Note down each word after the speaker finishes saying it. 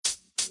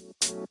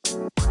What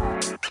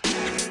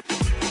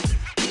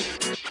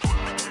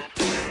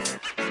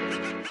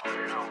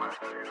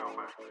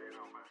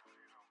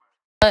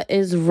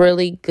is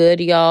really good,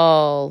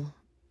 y'all?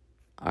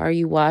 Are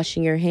you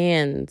washing your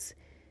hands?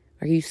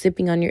 Are you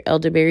sipping on your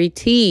elderberry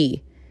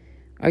tea?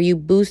 Are you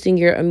boosting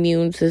your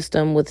immune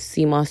system with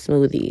sea moss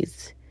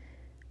smoothies?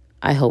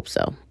 I hope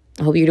so.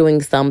 I hope you're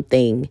doing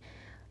something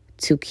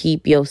to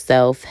keep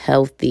yourself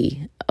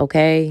healthy,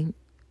 okay?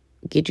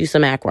 Get you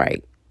some Act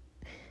Right.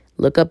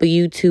 Look up a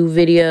YouTube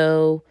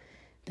video.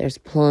 There's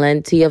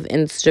plenty of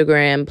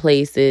Instagram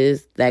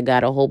places that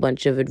got a whole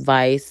bunch of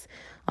advice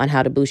on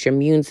how to boost your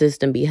immune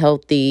system, be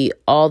healthy,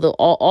 all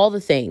the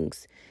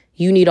things.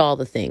 You need all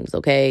the things,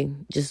 okay?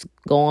 Just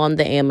go on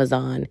the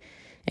Amazon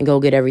and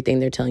go get everything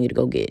they're telling you to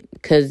go get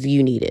because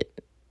you need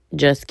it.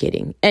 Just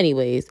kidding.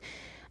 Anyways,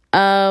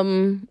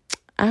 I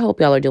hope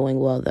y'all are doing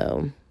well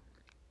though.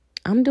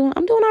 I'm doing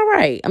all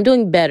right. I'm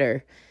doing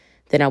better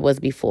than I was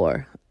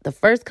before. The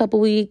first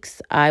couple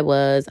weeks, I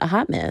was a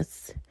hot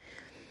mess.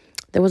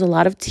 There was a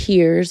lot of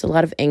tears, a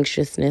lot of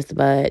anxiousness,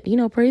 but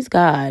praise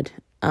God.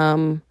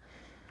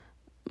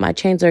 My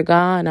chains are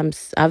gone.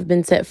 I've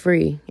been set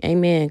free.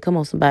 Amen. Come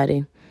on,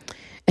 somebody.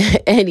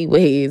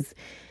 Anyways,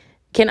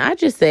 can I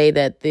just say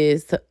that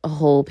this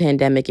whole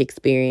pandemic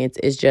experience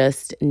is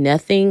just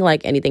nothing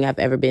like anything I've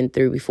ever been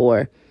through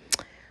before,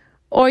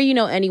 or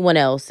anyone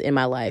else in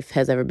my life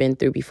has ever been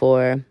through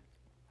before.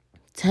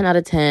 10 out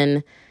of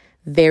 10.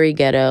 Very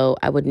ghetto.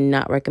 I would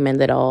not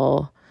recommend at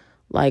all.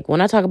 Like,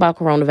 when I talk about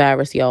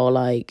coronavirus, y'all,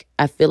 like,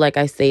 I feel like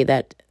I say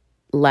that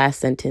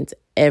last sentence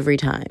every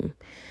time.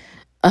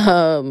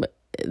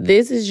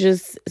 This is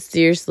just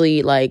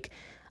seriously like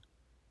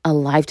a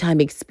lifetime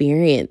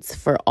experience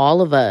for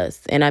all of us.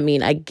 And I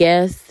mean, I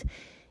guess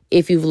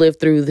if you've lived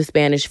through the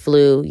Spanish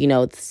flu,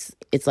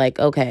 it's like,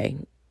 okay,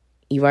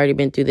 you've already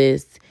been through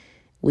this.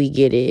 We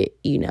get it.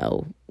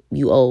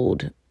 You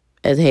old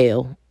as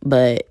hell.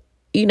 But,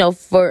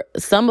 for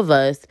some of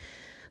us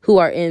who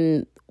are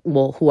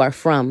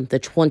from the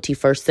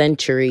 21st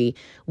century,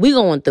 we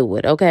going through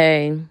it,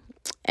 okay?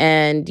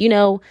 And,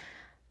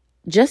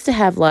 just to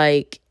have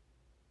like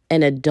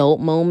an adult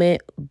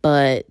moment,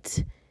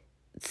 but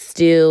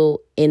still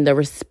in the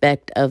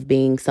respect of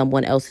being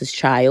someone else's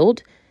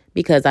child,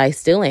 because I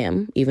still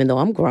am, even though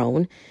I'm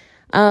grown.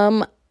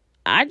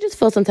 I just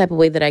feel some type of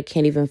way that I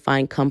can't even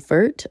find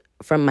comfort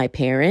from my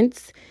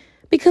parents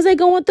because they're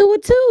going through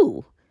it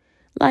too.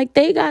 Like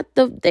they got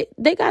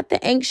the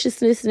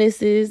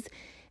anxiousnesses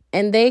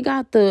and they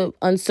got the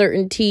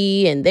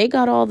uncertainty and they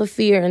got all the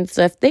fear and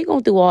stuff. They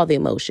going through all the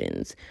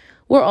emotions.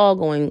 We're all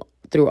going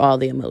through all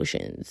the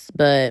emotions.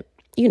 But,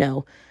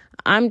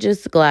 I'm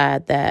just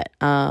glad that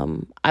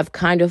I've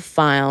kind of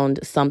found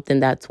something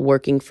that's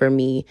working for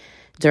me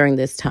during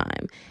this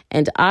time.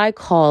 And I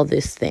call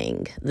this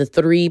thing the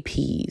 3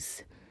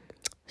 Ps.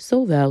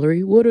 So,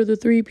 Valerie, what are the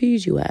 3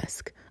 Ps, you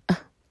ask?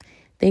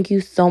 Thank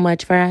you so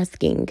much for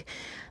asking.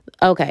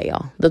 Okay,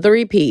 y'all. The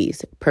 3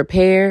 Ps: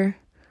 prepare,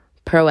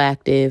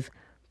 proactive,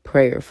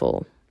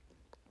 prayerful.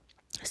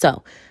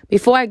 So,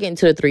 before I get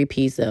into the 3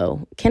 Ps,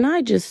 though, can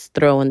I just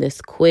throw in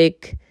this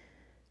quick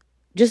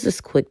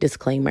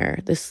disclaimer,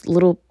 this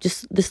little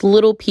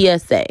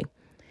PSA.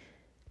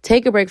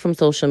 Take a break from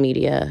social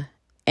media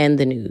and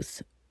the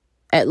news.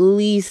 At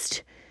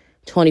least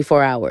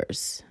 24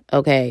 hours.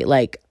 Okay,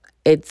 like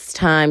it's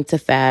time to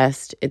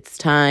fast. It's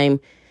time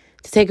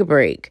to take a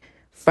break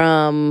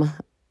from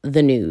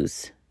the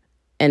news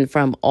and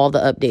from all the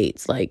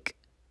updates. Like,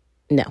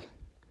 no.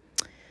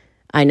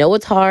 I know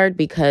it's hard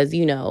because,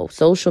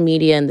 social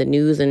media and the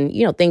news and,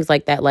 things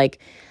like that, like,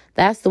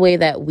 that's the way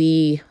that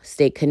we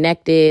stay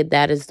connected.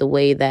 That is the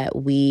way that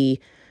we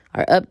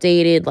are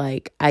updated.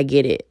 Like, I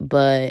get it.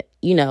 But,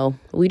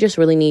 we just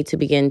really need to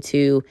begin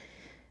to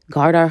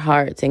guard our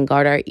hearts and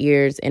guard our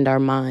ears and our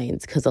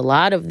minds. Because a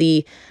lot of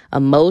the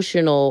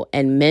emotional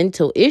and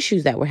mental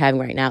issues that we're having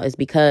right now is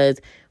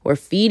because we're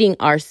feeding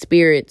our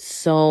spirits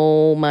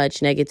so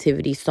much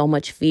negativity, so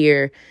much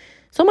fear,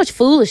 so much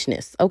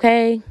foolishness.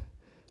 Okay?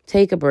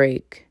 Take a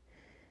break.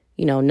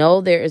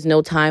 No, there is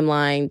no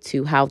timeline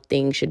to how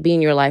things should be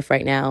in your life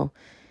right now,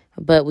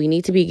 but we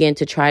need to begin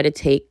to try to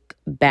take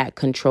back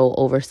control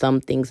over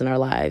some things in our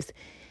lives.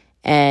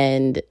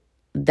 And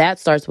that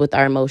starts with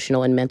our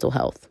emotional and mental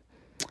health.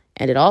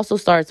 And it also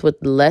starts with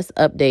less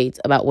updates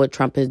about what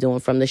Trump is doing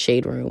from the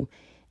shade room.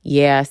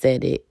 Yeah, I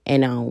said it,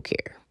 and I don't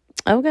care.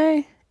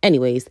 Okay?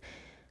 Anyways,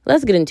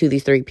 let's get into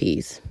these 3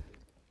 Ps.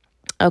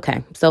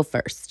 Okay, so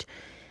first,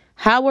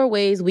 how are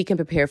ways we can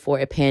prepare for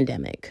a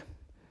pandemic?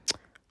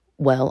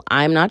 Well,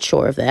 I'm not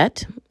sure of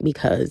that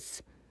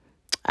because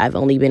I've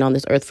only been on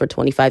this earth for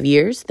 25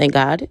 years, thank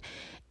God.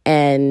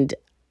 And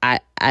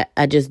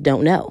I just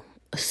don't know.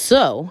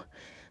 So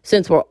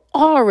since we're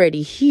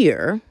already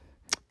here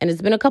and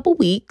it's been a couple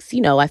weeks,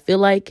 I feel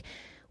like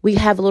we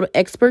have a little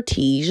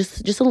expertise,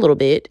 just a little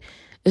bit.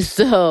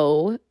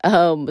 So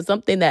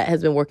something that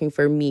has been working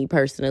for me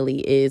personally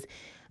is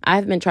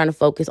I've been trying to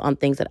focus on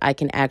things that I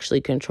can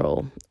actually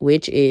control,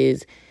 which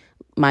is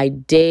my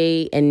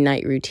day and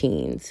night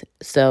routines.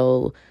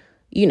 So,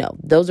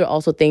 those are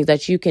also things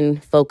that you can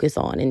focus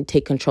on and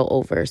take control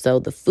over. So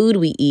the food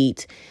we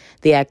eat,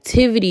 the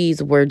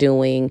activities we're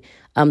doing,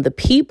 the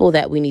people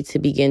that we need to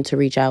begin to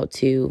reach out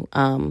to,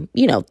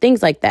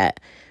 things like that.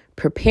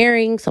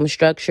 Preparing some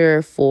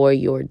structure for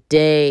your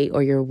day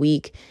or your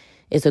week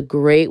is a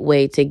great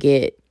way to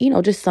get,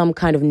 just some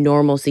kind of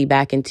normalcy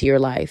back into your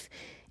life.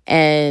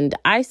 And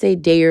I say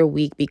day or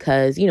week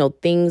because,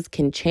 things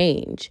can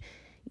change,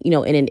 in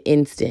an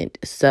instant.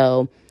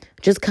 So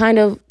just kind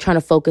of trying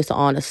to focus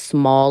on a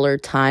smaller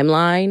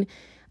timeline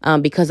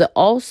because it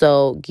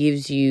also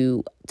gives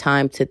you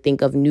time to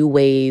think of new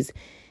ways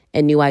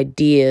and new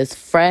ideas,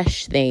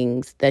 fresh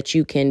things that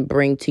you can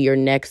bring to your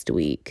next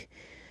week.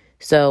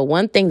 So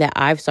one thing that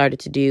I've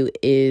started to do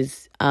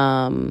is,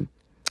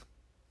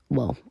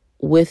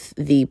 with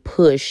the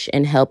push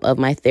and help of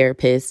my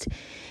therapist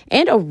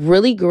and a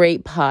really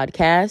great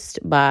podcast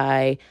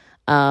by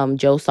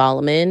Joe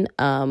Solomon,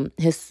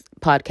 his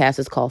podcast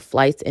is called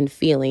Flights and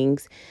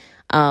Feelings,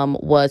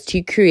 was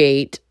to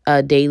create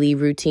a daily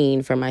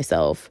routine for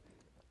myself.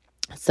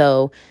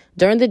 So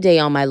during the day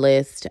on my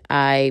list,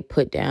 I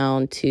put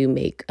down to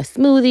make a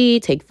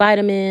smoothie, take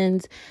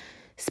vitamins,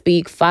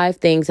 speak 5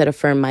 things that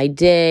affirm my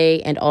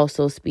day, and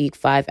also speak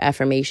 5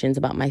 affirmations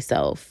about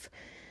myself.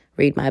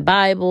 Read my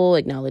Bible,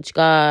 acknowledge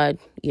God,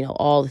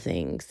 all the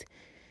things.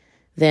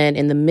 Then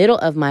in the middle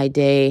of my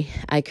day,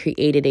 I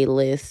created a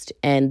list.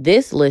 And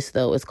this list,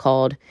 though, is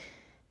called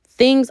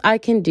Things I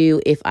Can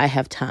Do If I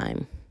Have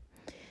Time.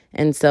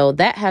 And so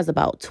that has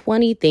about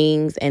 20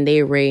 things, and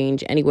they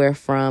range anywhere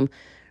from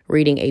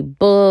reading a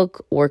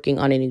book, working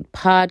on a new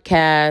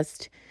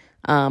podcast,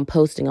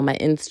 posting on my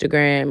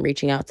Instagram,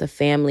 reaching out to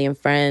family and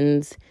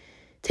friends,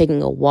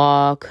 taking a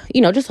walk,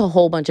 just a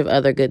whole bunch of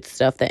other good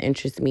stuff that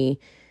interests me.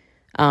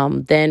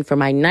 Then for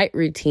my night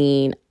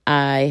routine,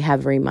 I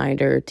have a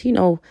reminder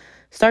to,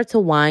 start to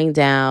wind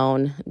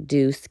down,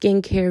 do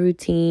skincare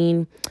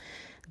routine,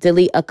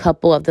 delete a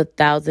couple of the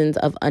thousands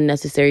of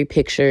unnecessary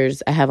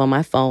pictures I have on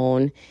my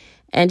phone,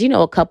 and,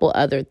 a couple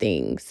other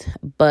things.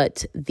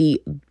 But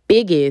the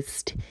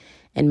biggest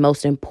and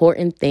most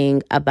important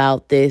thing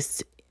about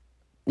this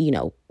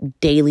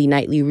daily,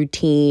 nightly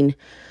routine,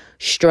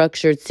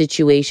 structured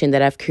situation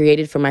that I've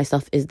created for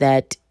myself is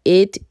that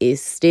it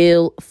is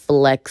still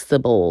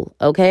flexible,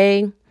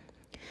 okay?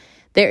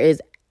 There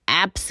is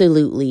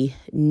absolutely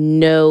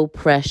no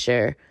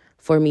pressure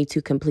for me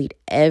to complete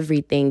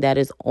everything that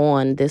is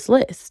on this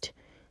list.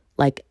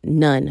 Like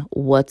none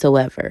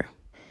whatsoever.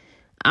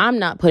 I'm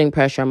not putting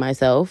pressure on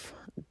myself.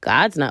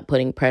 God's not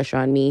putting pressure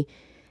on me,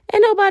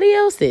 and nobody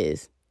else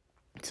is.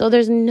 So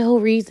there's no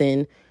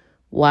reason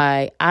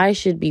why I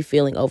should be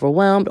feeling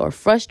overwhelmed or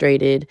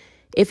frustrated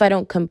if I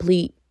don't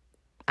complete,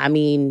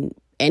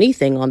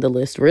 anything on the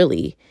list,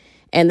 really.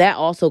 And that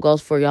also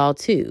goes for y'all,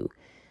 too.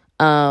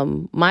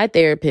 My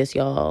therapist,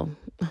 y'all,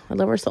 I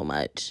love her so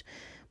much,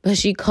 but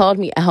she called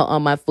me out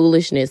on my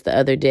foolishness the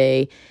other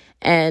day,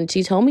 and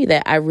she told me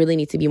that I really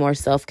need to be more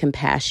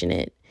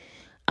self-compassionate.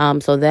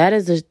 So that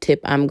is a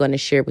tip I'm going to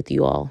share with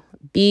you all.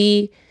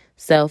 Be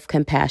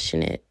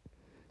self-compassionate.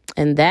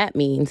 And that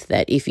means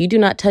that if you do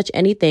not touch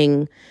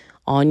anything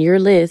on your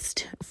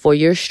list for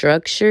your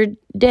structured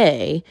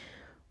day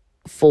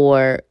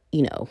for,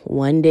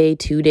 1 day,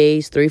 2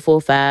 days, 3, 4,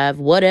 5,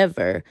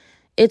 whatever,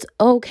 it's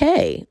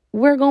okay.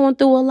 We're going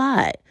through a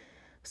lot.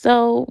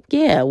 So,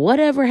 yeah,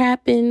 whatever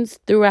happens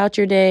throughout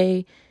your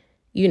day,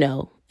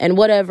 and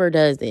whatever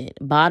doesn't.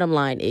 Bottom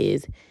line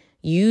is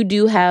you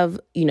do have,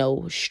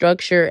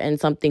 structure and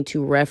something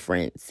to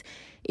reference.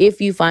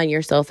 If you find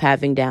yourself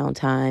having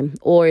downtime,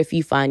 or if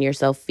you find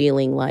yourself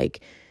feeling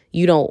like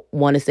you don't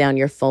want to stay on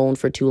your phone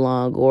for too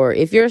long, or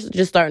if you're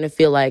just starting to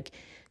feel like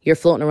you're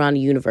floating around the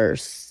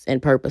universe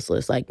and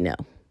purposeless, no.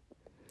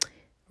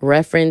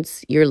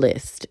 Reference your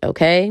list,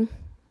 okay?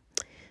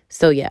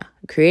 So yeah,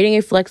 creating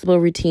a flexible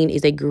routine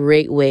is a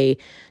great way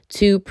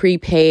to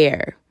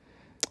prepare.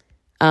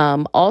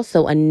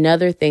 Also,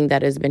 another thing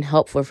that has been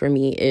helpful for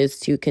me is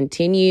to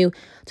continue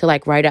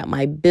to write out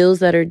my bills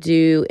that are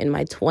due in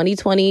my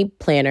 2020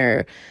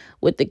 planner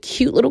with the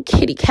cute little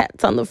kitty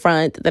cats on the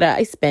front that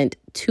I spent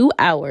 2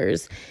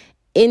 hours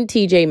in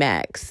TJ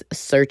Maxx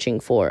searching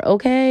for,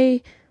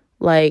 okay?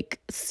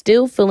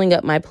 Still filling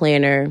up my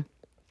planner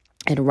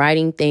and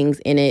writing things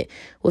in it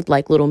with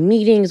little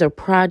meetings or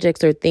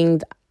projects or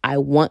things I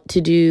want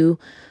to do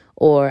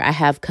or I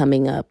have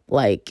coming up.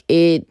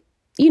 It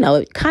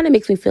kind of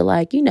makes me feel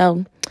like,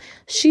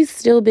 she's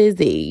still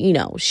busy,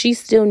 she's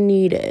still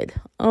needed,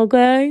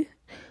 okay?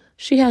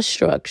 She has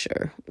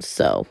structure.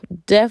 So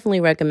definitely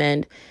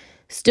recommend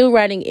still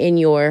writing in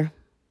your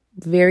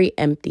very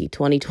empty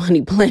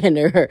 2020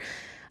 planner.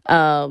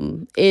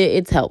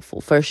 It's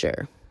helpful for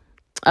sure.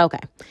 Okay.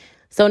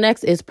 So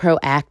next is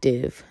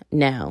proactive.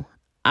 Now,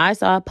 I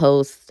saw a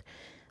post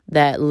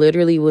that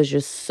literally was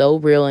just so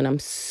real, and I'm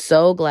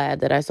so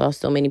glad that I saw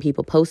so many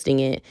people posting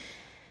it.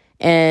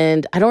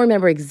 And I don't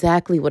remember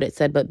exactly what it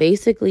said, but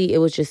basically it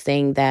was just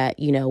saying that,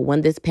 when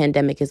this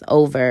pandemic is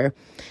over,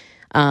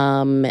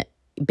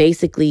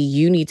 basically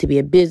you need to be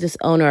a business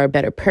owner or a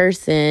better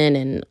person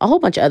and a whole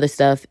bunch of other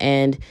stuff.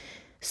 And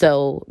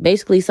So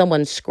basically,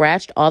 someone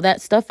scratched all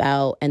that stuff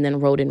out and then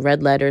wrote in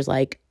red letters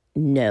like,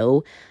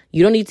 no,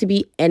 you don't need to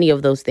be any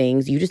of those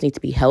things. You just need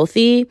to be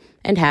healthy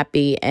and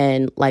happy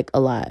and like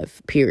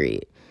alive,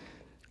 period.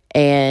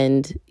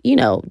 And,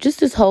 just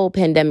this whole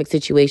pandemic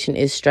situation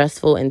is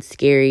stressful and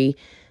scary.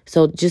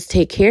 So just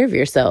take care of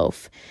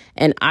yourself.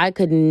 And I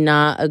could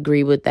not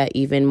agree with that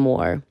even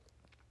more.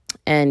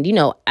 And,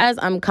 as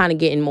I'm kind of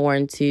getting more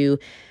into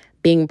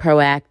being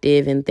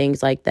proactive and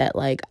things like that,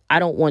 like, I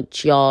don't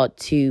want y'all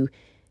to,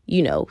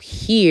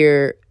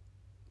 hear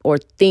or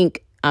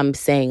think I'm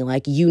saying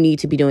like you need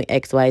to be doing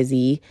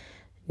XYZ.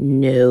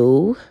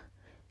 No,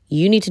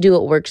 you need to do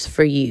what works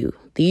for you.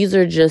 These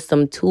are just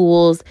some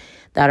tools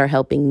that are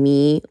helping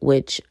me,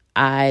 which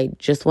I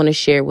just want to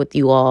share with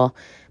you all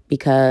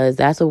because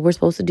that's what we're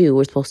supposed to do.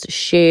 We're supposed to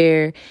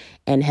share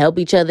and help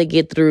each other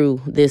get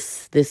through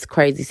this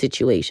crazy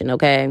situation,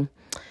 okay?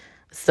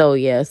 So,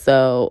 yeah,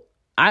 so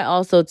I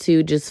also,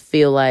 too, just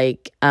feel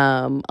like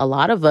a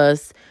lot of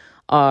us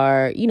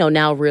are,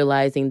 now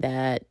realizing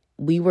that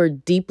we were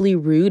deeply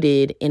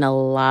rooted in a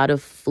lot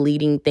of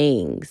fleeting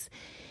things.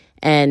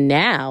 And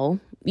now,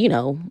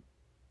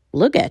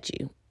 look at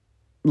you.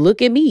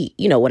 Look at me,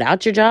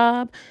 without your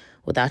job,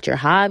 without your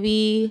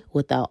hobby,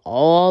 without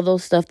all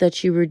those stuff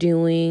that you were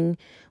doing,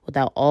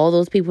 without all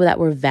those people that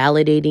were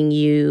validating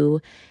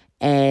you.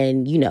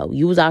 And,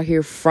 you was out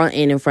here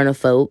fronting in front of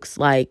folks.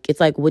 Like,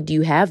 it's like, what do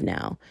you have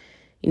now?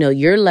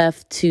 You're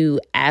left to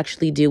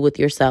actually deal with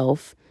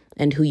yourself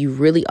and who you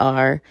really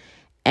are.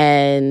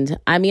 And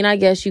I mean, I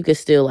guess you could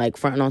still like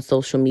front on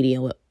social media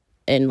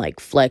and like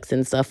flex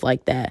and stuff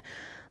like that.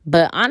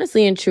 But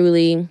honestly and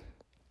truly,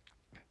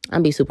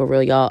 I'll be super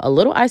real, y'all. A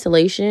little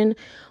isolation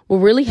will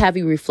really have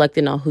you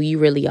reflecting on who you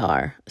really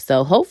are.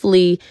 So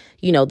hopefully,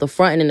 the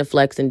fronting and the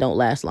flexing don't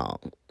last long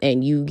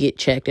and you get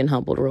checked and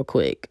humbled real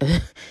quick.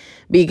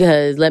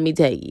 Because let me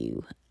tell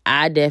you,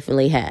 I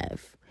definitely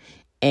have.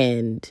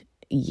 And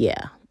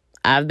yeah,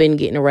 I've been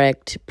getting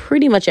wrecked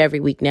pretty much every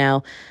week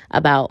now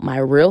about my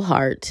real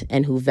heart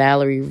and who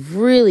Valerie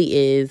really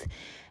is.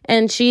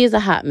 And she is a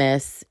hot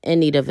mess in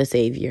need of a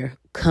savior.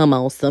 Come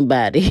on,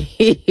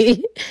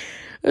 somebody.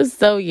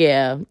 So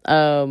yeah,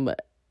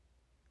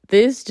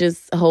 this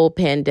just whole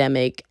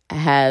pandemic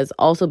has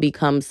also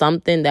become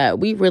something that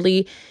we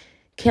really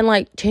can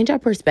like change our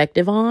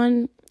perspective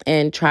on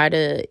and try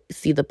to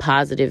see the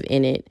positive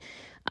in it.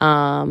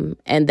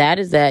 And that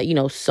is that,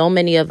 so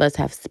many of us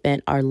have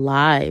spent our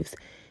lives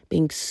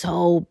being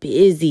so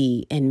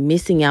busy and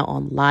missing out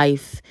on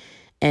life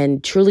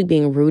and truly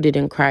being rooted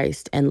in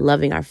Christ and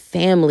loving our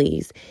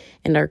families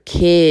and our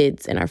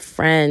kids and our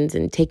friends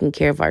and taking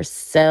care of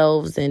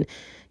ourselves and,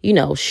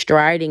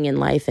 striding in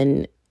life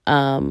and,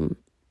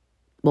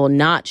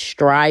 not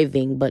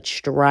striving, but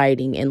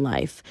striding in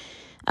life.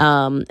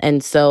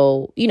 And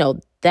so,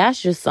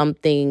 that's just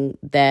something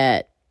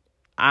that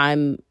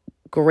I'm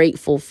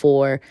grateful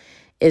for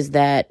is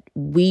that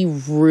we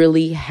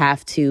really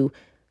have to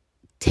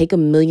take a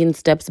million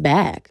steps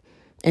back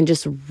and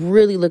just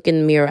really look in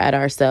the mirror at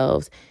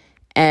ourselves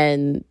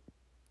and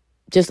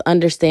just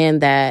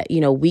understand that,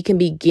 we can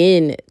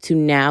begin to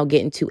now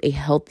get into a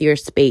healthier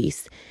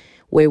space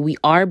where we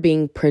are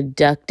being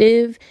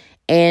productive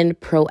and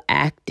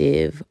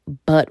proactive,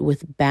 but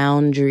with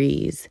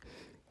boundaries.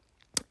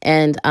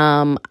 And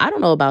I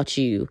don't know about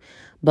you,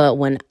 but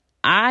when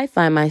I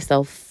find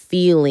myself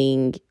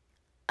feeling,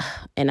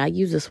 and I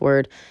use this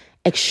word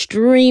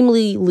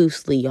extremely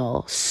loosely,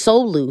 y'all, so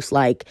loose,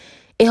 like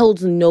it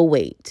holds no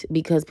weight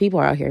because people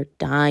are out here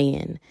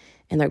dying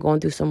and they're going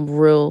through some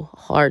real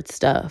hard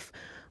stuff.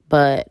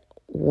 But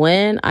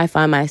when I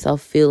find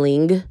myself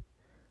feeling,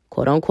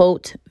 quote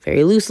unquote,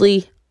 very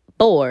loosely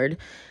bored,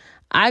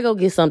 I go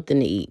get something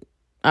to eat.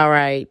 All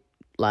right.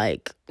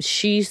 Like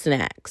she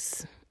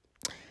snacks.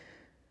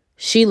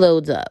 She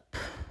loads up.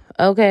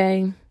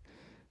 Okay.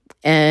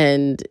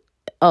 And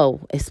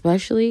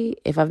especially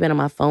if I've been on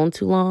my phone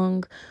too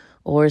long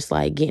or it's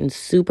like getting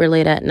super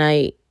late at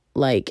night,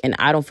 like, and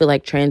I don't feel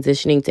like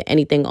transitioning to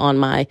anything on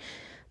my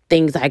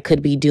things I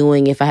could be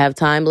doing if I have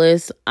time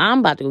list, I'm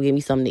about to go get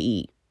me something to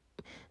eat.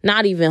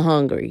 Not even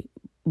hungry,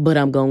 but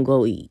I'm going to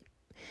go eat.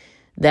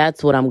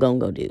 That's what I'm going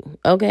to go do.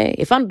 Okay.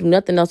 If I don't do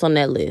nothing else on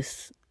that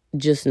list,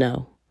 just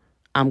know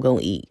I'm going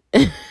to eat.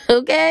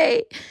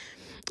 Okay.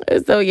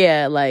 So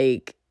yeah,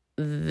 like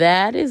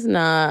that is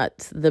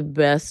not the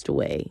best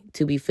way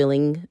to be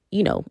filling,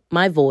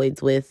 my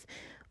voids with,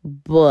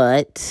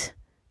 but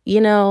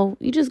you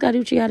just got to do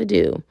what you got to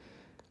do.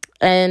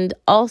 And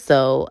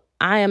also,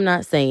 I am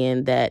not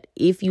saying that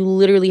if you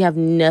literally have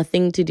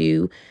nothing to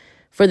do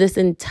for this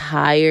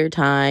entire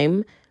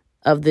time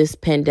of this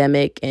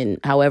pandemic and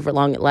however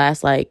long it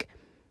lasts, like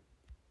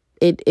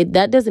it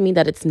that doesn't mean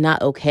that it's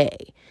not okay.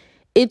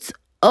 It's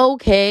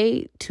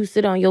okay to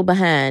sit on your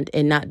behind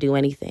and not do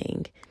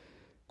anything,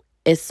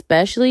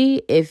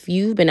 especially if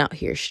you've been out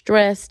here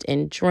stressed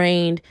and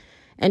drained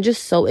and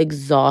just so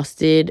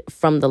exhausted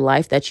from the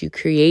life that you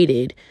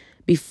created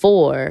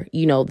before,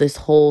 this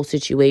whole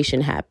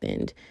situation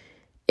happened.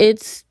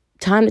 It's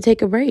time to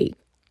take a break.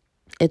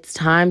 It's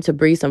time to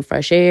breathe some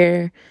fresh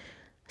air,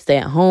 Stay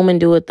at home and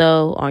do it,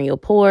 though, on your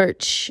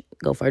porch.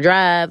 Go for a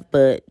drive,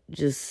 but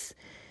just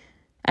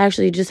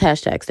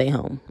hashtag stay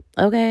home,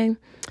 okay?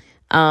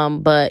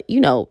 But,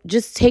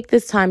 just take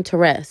this time to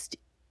rest.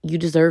 You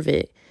deserve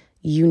it.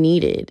 You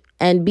need it.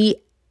 And be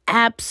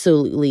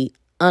absolutely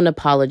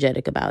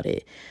unapologetic about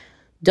it.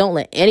 Don't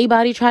let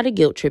anybody try to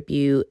guilt trip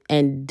you,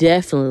 and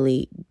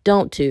definitely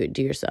don't do it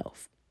to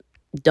yourself.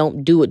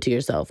 Don't do it to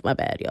yourself. My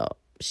bad, y'all.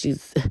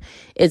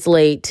 It's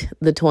late.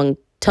 The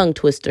tongue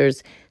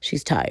twisters.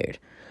 She's tired.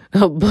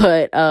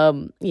 But,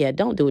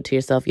 don't do it to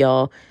yourself,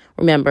 y'all.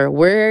 Remember,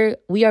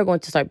 we are going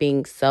to start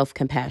being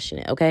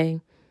self-compassionate, okay?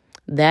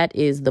 That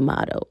is the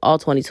motto. All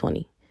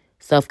 2020.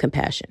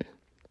 Self-compassion.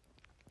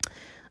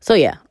 So,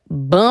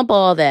 bump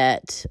all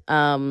that.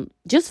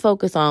 Just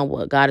focus on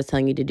what God is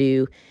telling you to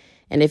do.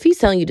 And if he's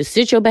telling you to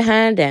sit your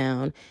behind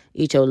down,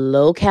 eat your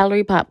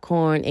low-calorie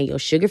popcorn and your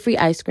sugar-free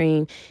ice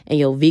cream and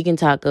your vegan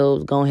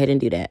tacos, go ahead and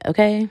do that,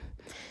 okay?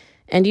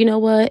 And you know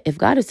what? If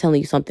God is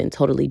telling you something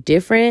totally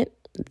different,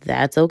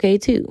 that's okay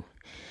too.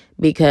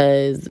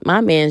 Because my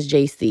man's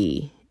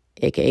JC,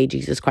 aka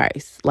Jesus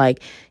Christ,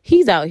 like,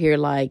 he's out here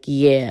like,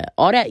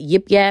 all that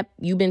yip yap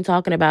you've been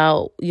talking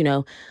about,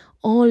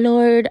 oh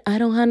Lord, I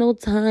don't have no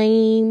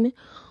time.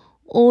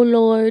 Oh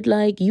Lord,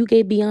 like, you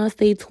gave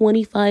Beyonce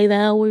 25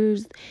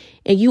 hours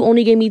and you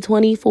only gave me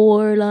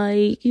 24,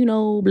 like,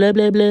 blah,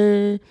 blah,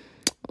 blah.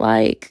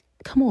 Like,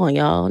 come on,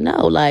 y'all.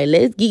 No, like,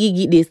 let's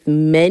get this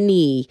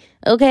money,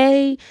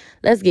 okay?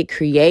 Let's get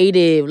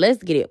creative.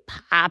 Let's get it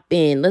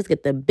popping. Let's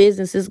get the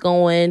businesses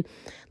going.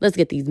 Let's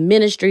get these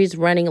ministries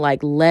running.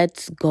 Like,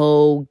 let's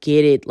go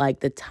get it.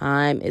 Like, the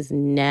time is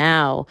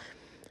now.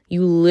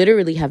 You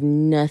literally have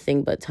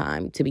nothing but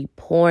time to be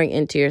pouring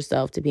into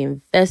yourself, to be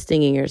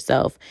investing in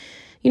yourself,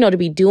 to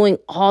be doing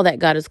all that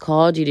God has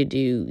called you to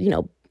do,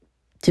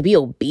 to be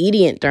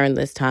obedient during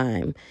this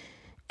time.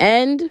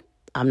 And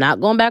I'm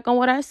not going back on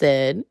what I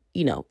said.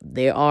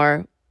 There's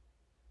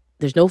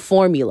no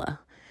formula.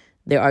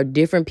 There are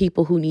different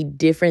people who need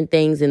different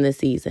things in the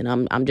season.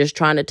 I'm just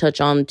trying to touch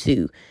on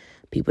two.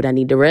 People that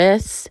need to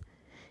rest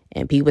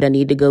and people that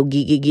need to go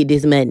get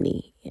this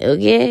money.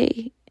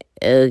 Okay.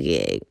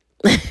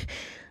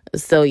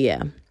 So,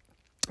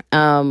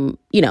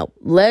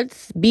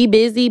 let's be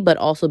busy, but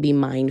also be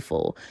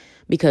mindful,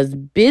 because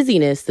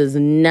busyness does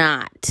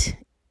not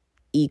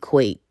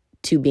equate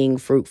to being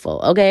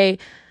fruitful. Okay.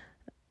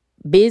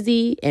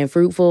 Busy and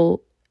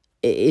fruitful,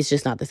 it's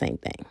just not the same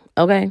thing.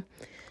 Okay.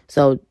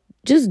 So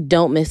just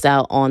don't miss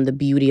out on the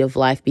beauty of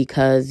life,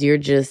 because you're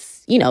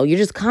just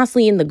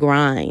constantly in the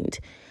grind.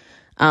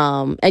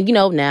 And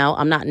now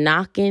I'm not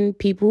knocking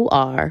people who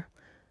are,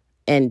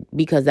 and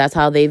because that's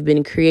how they've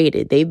been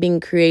created. They've been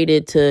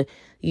created to,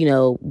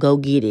 go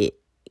get it.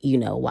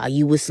 While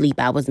you was asleep,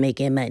 I was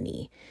making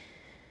money.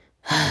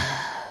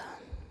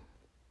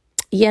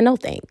 No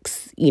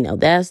thanks.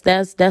 That's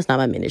not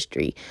my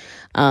ministry.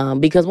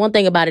 Because one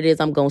thing about it is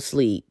I'm going to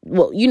sleep.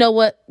 Well, you know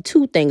what?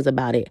 Two things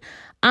about it.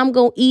 I'm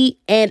going to eat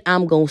and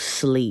I'm going to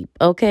sleep.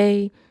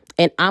 Okay.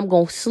 And I'm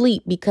going to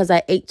sleep because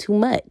I ate too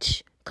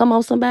much. Come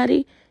on,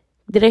 somebody.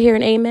 Did I hear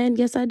an amen?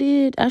 Yes, I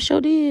did. I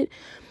sure did.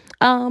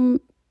 And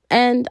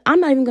I'm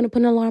not even going to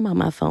put an alarm on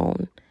my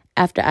phone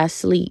after I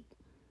sleep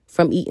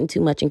from eating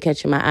too much and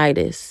catching my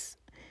itis.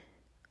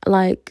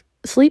 Like,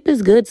 sleep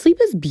is good. Sleep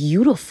is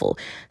beautiful.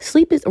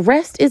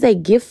 Rest is a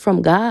gift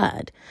from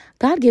God.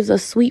 God gives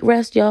us sweet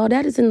rest, y'all.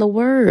 That is in the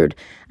word.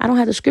 I don't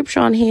have the scripture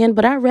on hand,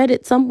 but I read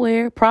it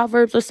somewhere,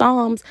 Proverbs or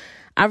Psalms.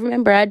 I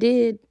remember I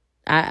did.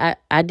 I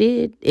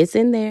did. It's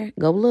in there.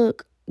 Go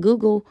look.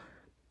 Google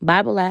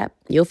Bible app.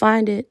 You'll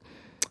find it.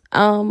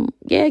 Y'all,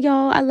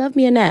 I love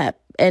me a nap.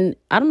 And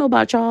I don't know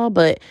about y'all,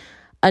 but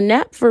a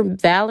nap for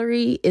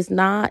Valerie is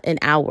not an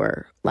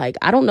hour. Like,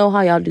 I don't know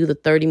how y'all do the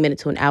 30-minute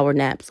to an hour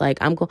naps. Like,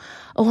 I'm going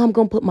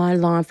to put my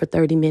alarm for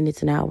 30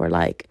 minutes an hour.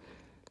 Like,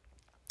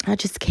 I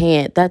just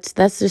can't. That's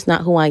just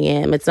not who I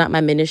am. It's not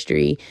my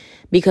ministry,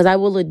 because I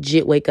will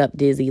legit wake up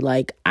dizzy.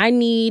 Like, I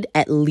need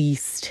at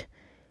least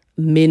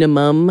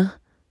minimum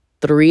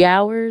 3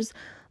 hours,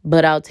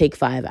 but I'll take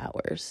 5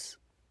 hours.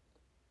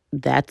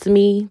 That's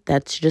me.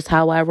 That's just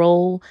how I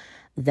roll.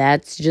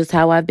 That's just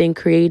how I've been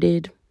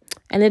created.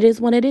 And it is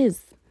what it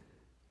is.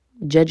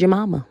 Judge your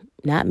mama,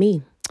 not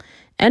me.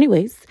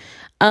 Anyways,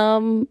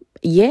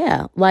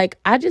 like,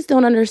 I just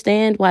don't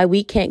understand why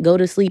we can't go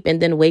to sleep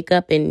and then wake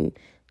up and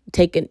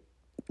take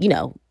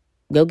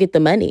go get the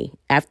money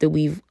after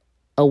we've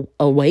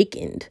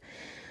awakened.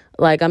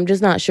 Like, I'm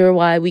just not sure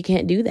why we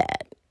can't do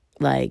that.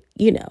 Like,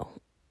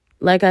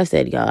 like I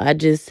said, y'all,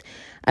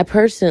 I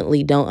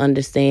personally don't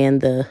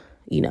understand the,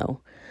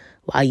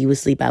 while you was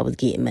asleep, I was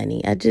getting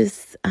money.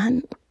 That's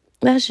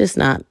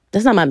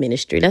not my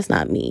ministry. That's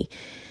not me.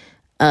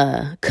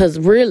 'Cause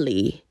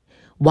really,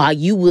 while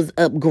you was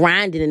up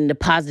grinding and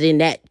depositing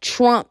that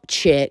Trump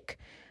check,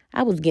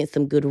 I was getting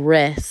some good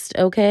rest.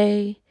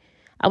 Okay.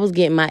 I was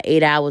getting my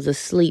 8 hours of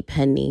sleep,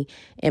 honey,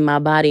 and my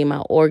body and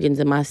my organs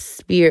and my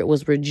spirit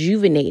was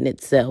rejuvenating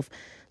itself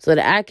so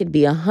that I could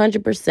be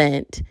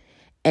 100%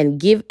 and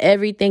give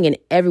everything and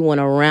everyone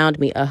around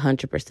me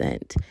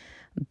 100%.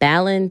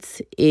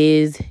 Balance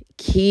is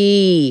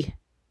key.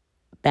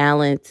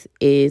 Balance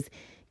is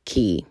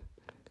key.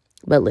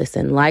 But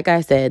listen, like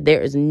I said,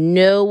 there is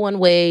no one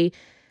way,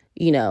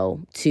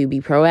 to be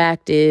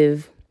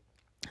proactive.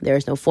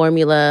 There's no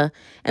formula.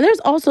 And there's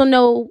also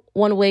no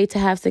one way to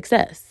have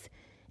success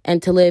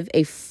and to live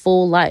a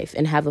full life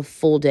and have a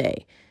full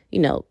day.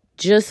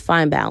 Just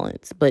find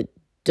balance, but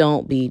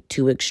don't be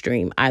too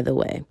extreme either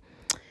way.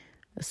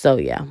 So,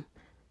 yeah.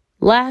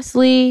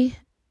 Lastly,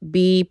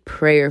 be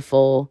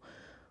prayerful.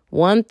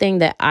 One thing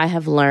that I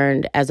have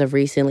learned as of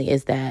recently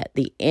is that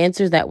the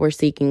answers that we're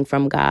seeking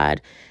from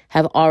God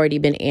have already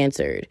been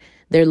answered.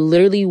 They're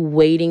literally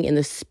waiting in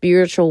the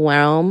spiritual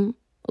realm.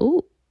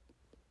 Ooh.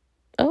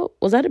 Oh,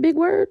 was that a big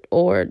word?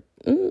 Or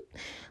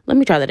let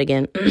me try that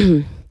again.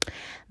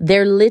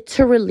 They're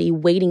literally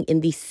waiting in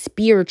the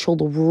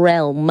spiritual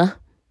realm.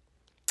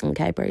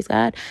 Okay, praise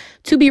God.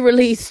 To be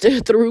released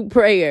through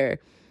prayer.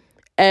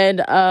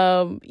 And,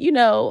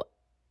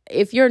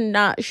 if you're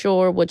not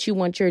sure what you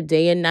want your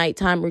day and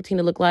nighttime routine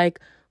to look like,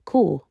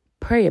 cool,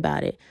 pray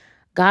about it.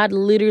 God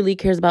literally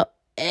cares about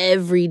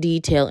every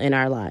detail in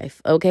our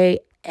life, okay?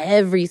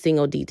 Every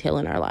single detail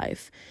in our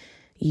life.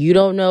 You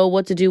don't know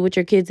what to do with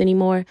your kids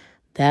anymore?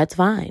 That's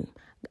fine.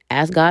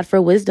 Ask God for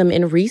wisdom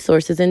and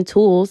resources and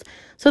tools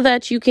so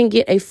that you can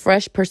get a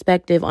fresh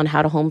perspective on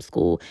how to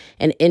homeschool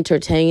and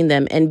entertain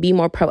them and be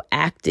more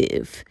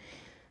proactive.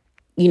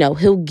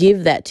 He'll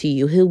give that to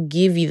you. He'll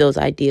give you those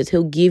ideas.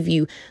 He'll give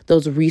you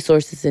those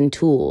resources and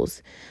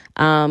tools.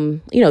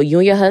 You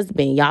and your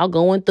husband, y'all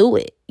going through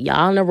it.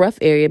 Y'all in a rough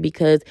area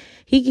because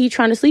he keep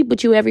trying to sleep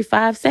with you every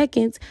 5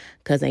 seconds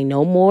because ain't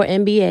no more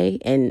NBA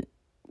and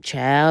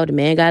child, the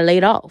man got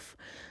laid off.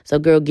 So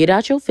girl, get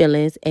out your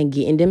feelings and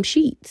get in them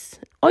sheets.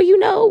 Or,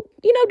 don't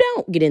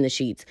get in the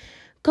sheets.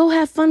 Go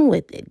have fun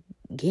with it.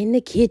 Get in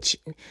the kitchen.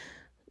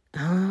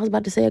 I was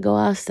about to say go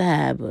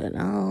outside, but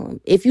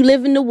if you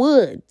live in the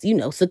woods,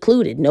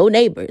 secluded, no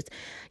neighbors,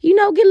 get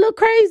a little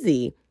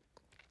crazy.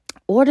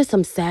 Order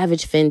some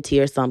Savage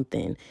Fenty or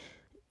something.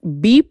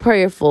 Be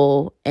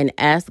prayerful and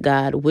ask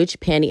God which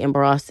panty and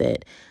bra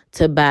set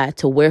to buy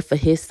to wear for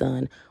his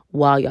son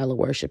while y'all are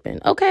worshiping.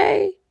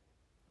 Okay.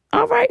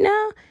 All right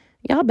now.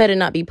 Y'all better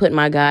not be putting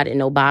my God in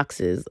no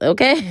boxes.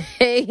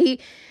 Okay.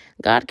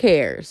 God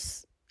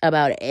cares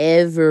about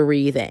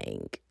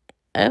everything.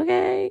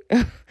 Okay.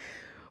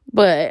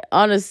 But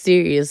on a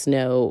serious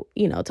note,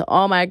 to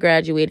all my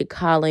graduated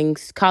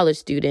college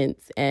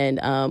students and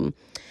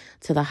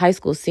to the high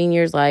school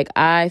seniors,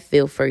 I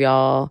feel for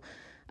y'all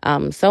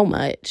so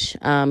much.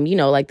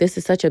 This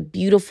is such a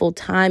beautiful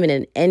time and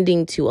an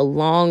ending to a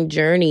long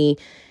journey.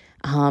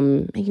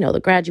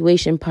 The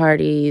graduation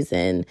parties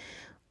and,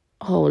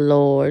 oh,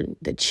 Lord,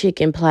 the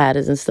chicken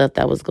platters and stuff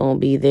that was going to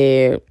be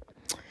there.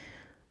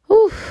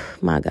 Oh,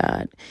 my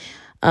God.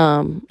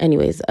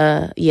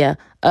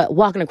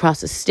 Walking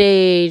across the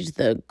stage,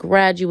 the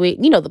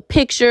the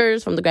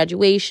pictures from the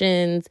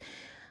graduations,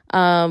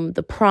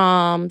 the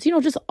proms,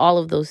 just all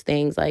of those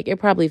things. It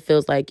probably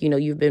feels like,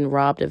 you've been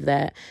robbed of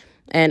that.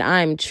 And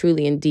I'm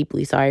truly and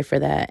deeply sorry for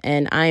that.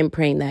 And I am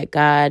praying that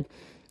God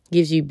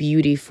gives you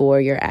beauty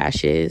for your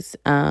ashes.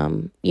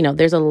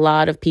 There's a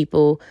lot of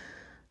people,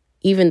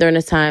 even during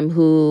this time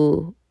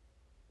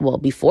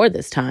before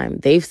this time,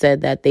 they've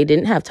said that they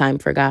didn't have time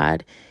for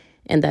God.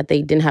 And that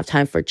they didn't have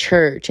time for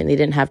church and they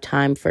didn't have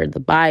time for the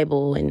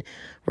Bible and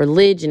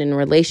religion and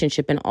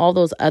relationship and all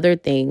those other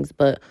things.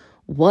 But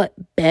what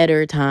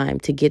better time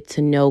to get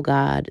to know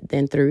God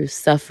than through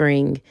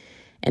suffering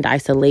and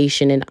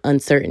isolation and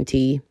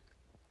uncertainty?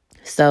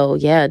 So,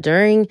 yeah,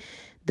 during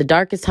the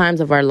darkest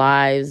times of our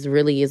lives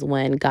really is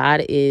when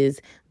God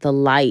is the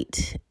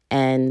light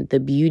and the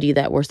beauty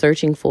that we're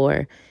searching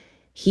for.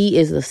 He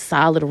is the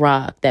solid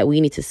rock that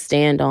we need to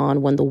stand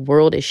on when the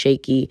world is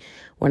shaky,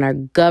 when our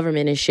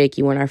government is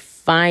shaky, when our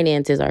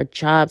finances, our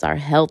jobs, our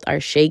health are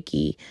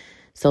shaky.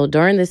 So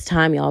during this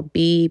time, y'all,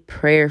 be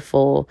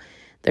prayerful.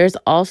 There's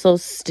also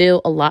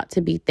still a lot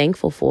to be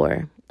thankful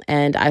for.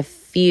 And I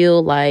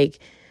feel like,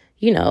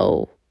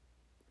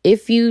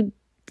 if you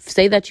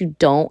say that you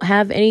don't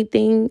have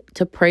anything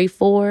to pray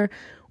for,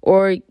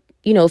 or,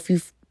 if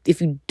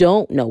you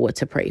don't know what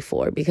to pray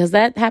for, because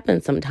that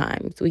happens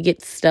sometimes. We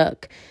get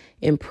stuck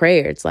in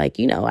prayer. It's like,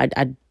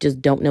 I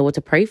just don't know what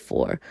to pray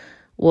for.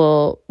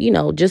 Well,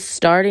 just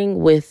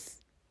starting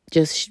with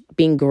just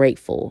being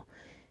grateful,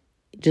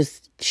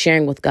 just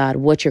sharing with God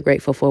what you're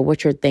grateful for,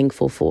 what you're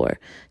thankful for.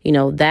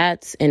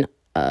 That's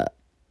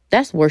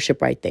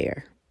worship right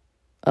there.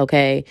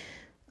 Okay.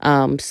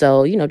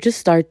 So, just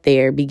start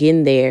there,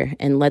 begin there,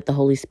 and let the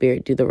Holy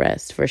Spirit do the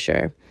rest for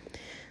sure.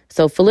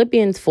 So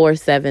Philippians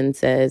 4:7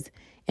 says,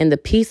 "And the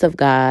peace of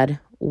God,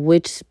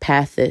 which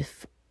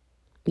passeth,"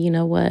 you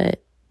know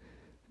what?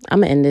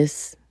 I'm going to end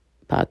this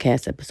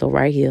podcast episode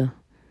right here.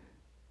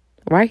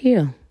 Right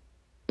here.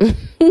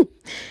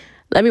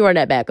 Let me run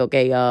that back,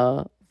 okay,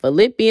 y'all?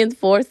 Philippians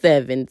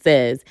 4:7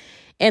 says,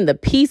 "And the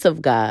peace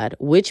of God,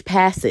 which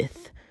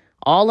passeth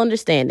all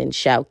understanding,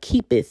 shall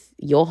keepeth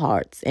your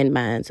hearts and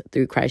minds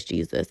through Christ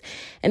Jesus."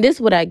 And this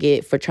is what I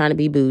get for trying to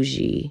be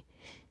bougie.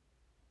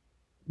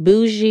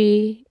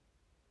 bougie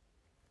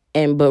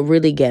but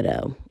really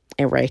ghetto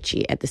and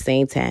ratchet at the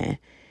same time.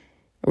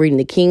 Reading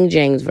the King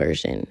James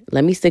Version.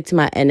 Let me stick to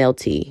my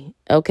NLT,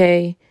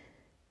 okay?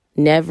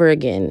 Never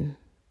again.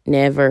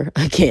 Never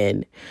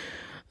again.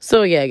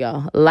 So yeah,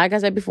 y'all. Like I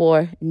said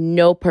before,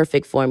 no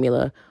perfect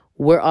formula.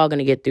 We're all going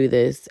to get through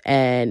this.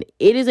 And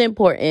it is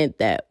important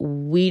that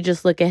we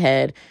just look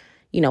ahead,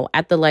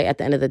 at the light at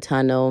the end of the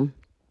tunnel.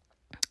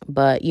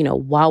 But,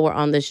 while we're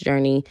on this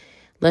journey,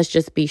 let's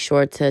just be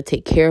sure to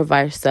take care of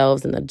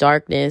ourselves in the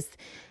darkness.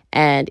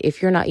 And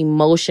if you're not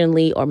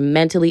emotionally or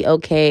mentally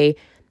okay,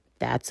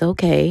 that's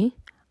okay.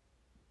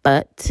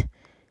 But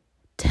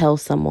tell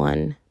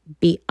someone,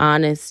 be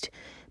honest,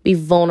 be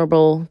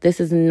vulnerable. This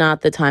is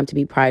not the time to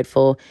be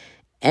prideful.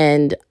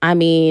 And I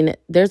mean,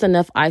 there's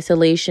enough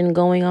isolation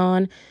going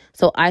on.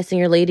 So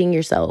isolating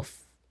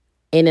yourself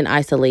in an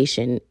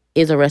isolation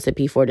is a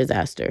recipe for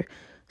disaster.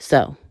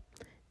 So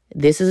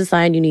this is a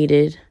sign you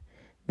needed.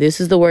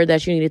 This is the word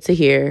that you needed to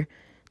hear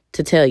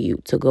to tell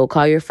you to go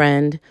call your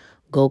friend,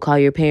 go call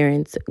your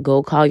parents,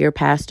 go call your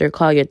pastor,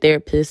 call your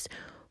therapist,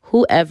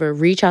 whoever,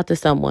 reach out to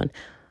someone.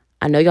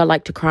 I know y'all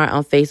like to cry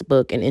on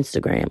Facebook and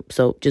Instagram,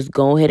 so just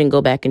go ahead and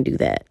go back and do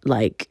that.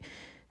 Like,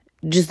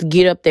 just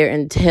get up there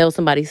and tell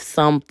somebody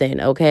something,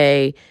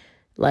 okay?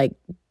 Like,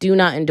 do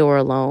not endure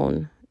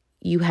alone.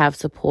 You have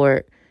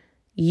support.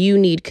 You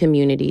need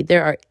community.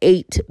 There are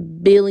 8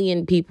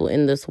 billion people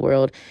in this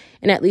world,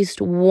 and at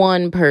least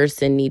one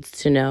person needs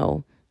to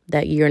know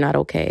that you're not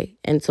okay,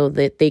 and so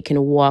that they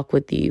can walk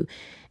with you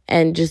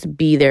and just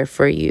be there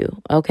for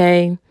you,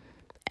 okay?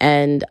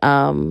 And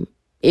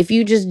if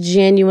you just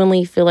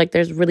genuinely feel like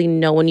there's really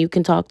no one you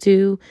can talk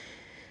to,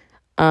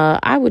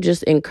 I would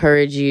just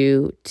encourage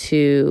you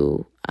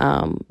to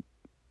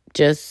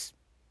just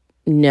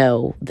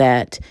know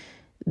that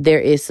there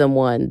is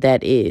someone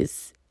that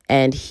is,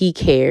 and he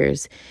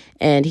cares,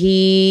 and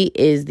he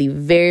is the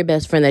very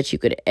best friend that you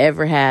could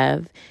ever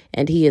have,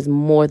 and he is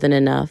more than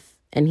enough,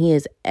 and he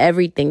is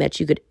everything that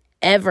you could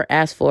ever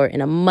ask for in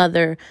a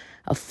mother,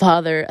 a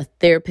father, a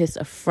therapist,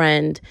 a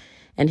friend,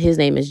 and his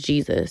name is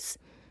Jesus.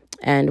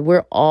 And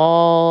we're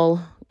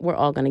all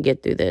going to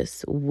get through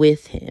this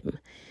with him.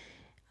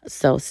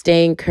 So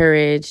stay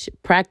encouraged.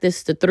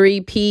 Practice the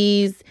 3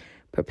 P's.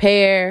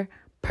 Prepare,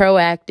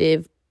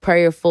 proactive,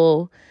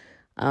 prayerful.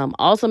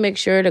 Also make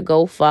sure to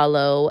go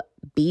follow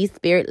Be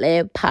Spirit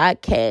Led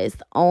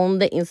Podcast on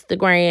the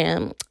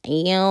Instagram.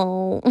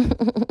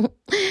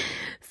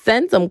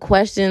 Send some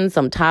questions,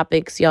 some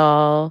topics,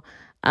 y'all.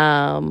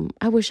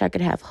 I wish I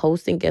could have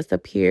hosts and guests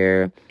up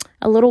here.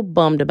 A little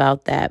bummed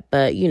about that,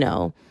 but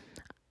I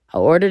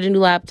ordered a new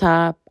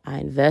laptop. I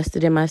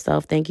invested in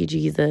myself. Thank you,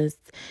 Jesus.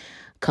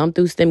 Come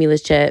through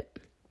stimulus check.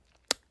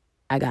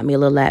 I got me a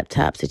little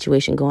laptop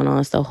situation going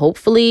on. So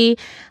hopefully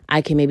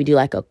I can maybe do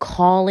like a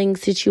calling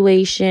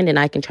situation, and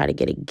I can try to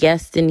get a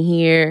guest in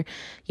here.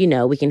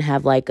 We can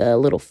have like a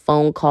little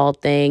phone call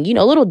thing,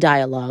 a little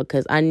dialogue,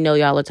 because I know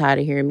y'all are tired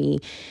of hearing me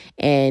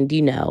and,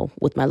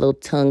 with my little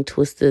tongue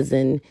twisters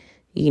and,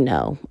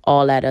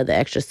 all that other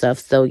extra stuff.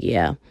 So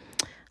yeah,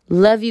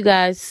 love you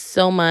guys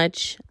so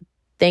much.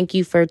 Thank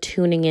you for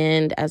tuning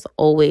in as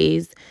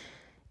always.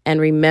 And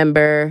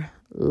remember,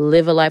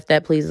 live a life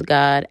that pleases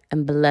God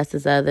and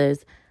blesses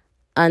others.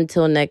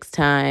 Until next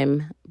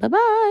time,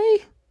 bye-bye.